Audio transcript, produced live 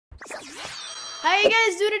How you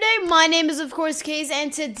guys doing today? My name is, of course, KayZ,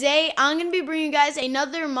 and today I'm going to be bringing you guys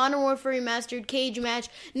another Modern Warfare Remastered KayZ match.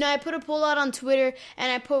 Now, I put a poll out on Twitter,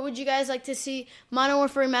 and I put, would you guys like to see Modern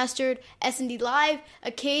Warfare Remastered S&D Live, a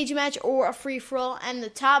KayZ match, or a free-for-all? And the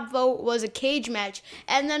top vote was a KayZ match.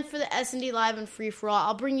 And then for the S&D Live and free-for-all,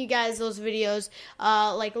 I'll bring you guys those videos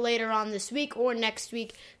like later on this week or next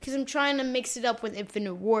week, because I'm trying to mix it up with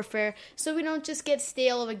Infinite Warfare, so we don't just get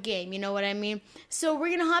stale of a game, you know what I mean? So we're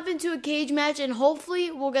going to hop into a KayZ match, and hopefully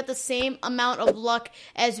we'll get the same amount of luck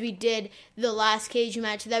as we did the last KayZ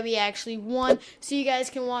match that we actually won. So you guys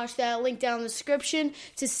can watch that, link down in the description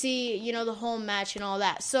to see, you know, the whole match and all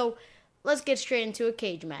that. So let's get straight into a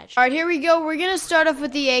KayZ match. Alright, here we go. We're going to start off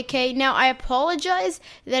with the AK. Now, I apologize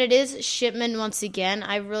that it is shipment once again.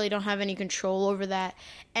 I really don't have any control over that.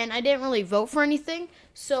 And I didn't really vote for anything.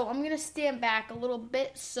 So I'm going to stand back a little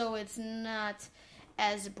bit so it's not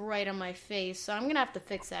as bright on my face. So I'm going to have to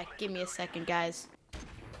fix that. Give me a second, guys.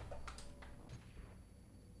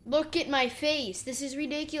 Look at my face. This is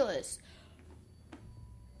ridiculous.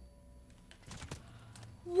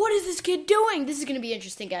 What is this kid doing? This is going to be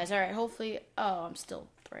interesting, guys. All right, hopefully. Oh, I'm still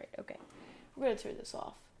bright. Okay. We're going to turn this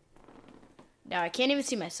off. Now, I can't even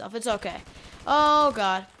see myself. It's okay. Oh,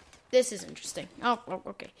 God. This is interesting. Oh,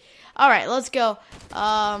 okay. All right, let's go.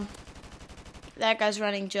 That guy's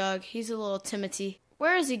running Jug. He's a little Timothy.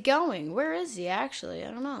 Where is he going? Where is he, actually? I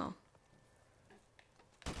don't know.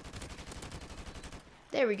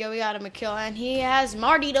 There we go. We got him a kill. And he has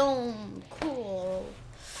Marty Dome. Cool.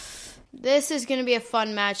 This is going to be a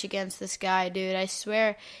fun match against this guy, dude. I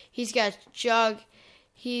swear. He's got Jug.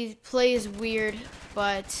 He plays weird,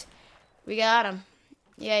 but we got him.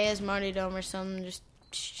 Yeah, he has Marty Dome or something. Just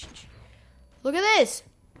look at this.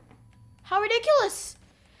 How ridiculous.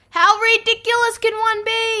 How ridiculous can one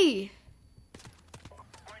be?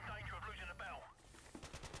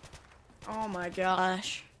 Oh my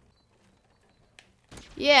gosh.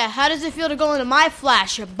 Yeah, how does it feel to go into my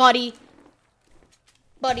flasher, buddy?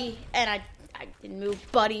 Buddy, and I didn't move,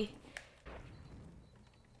 buddy.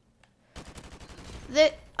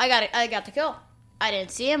 I got the kill. I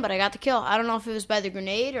didn't see him, but I got the kill. I don't know if it was by the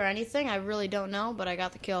grenade or anything. I really don't know, but I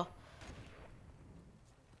got the kill.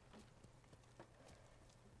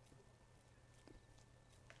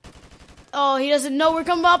 Oh, he doesn't know we're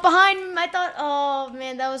coming up behind him. I thought, oh,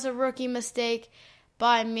 man, that was a rookie mistake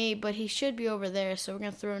by me, but he should be over there, so we're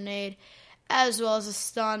going to throw a nade as well as a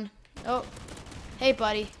stun. Oh, hey,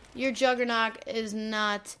 buddy, your Juggernaut is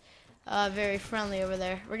not very friendly over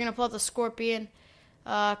there. We're going to pull out the Scorpion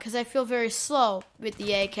because I feel very slow with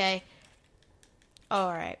the AK. All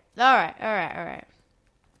right.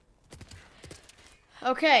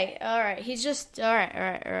 Okay, all right, he's just, all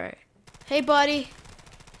right. Hey, buddy.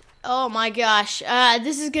 Oh my gosh,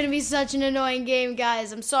 this is gonna be such an annoying game,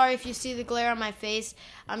 guys. I'm sorry if you see the glare on my face.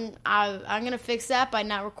 I'm gonna fix that by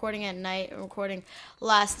not recording at night. I'm recording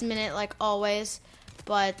last minute like always,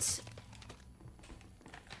 but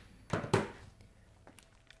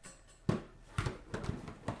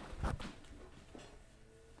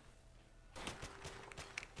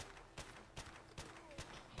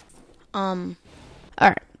all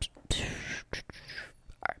right.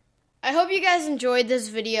 I hope you guys enjoyed this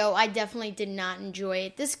video. I definitely did not enjoy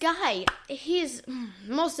it. This guy, he's the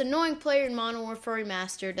most annoying player in Modern Warfare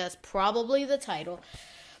Remastered. That's probably the title.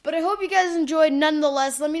 But I hope you guys enjoyed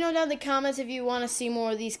nonetheless. Let me know down in the comments if you want to see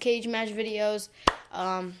more of these KayZ match videos.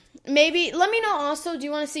 Maybe, let me know also, do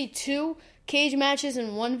you want to see 2 KayZ matches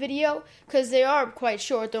in one video? Because they are quite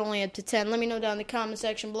short. They're only up to 10. Let me know down in the comment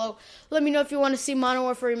section below. Let me know if you want to see Modern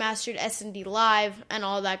Warfare Remastered S&D Live and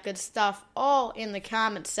all that good stuff. All in the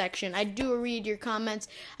comment section. I do read your comments.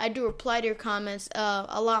 I do reply to your comments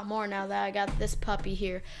a lot more now that I got this puppy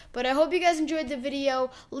here. But I hope you guys enjoyed the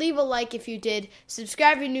video. Leave a like if you did.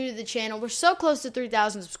 Subscribe if you're new to the channel. We're so close to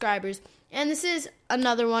 3,000 subscribers. And this is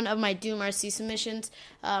another one of my Doom RC submissions.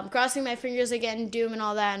 Crossing my fingers again, Doom and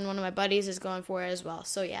all that, and one of my buddies is going for it as well.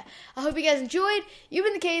 So yeah, I hope you guys enjoyed. You've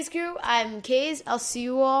been the KayZ crew. I'm KayZ. I'll see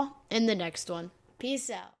you all in the next one. Peace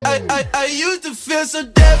out. I used to feel so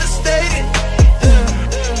devastated.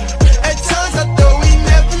 At times I thought we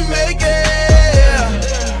never make it.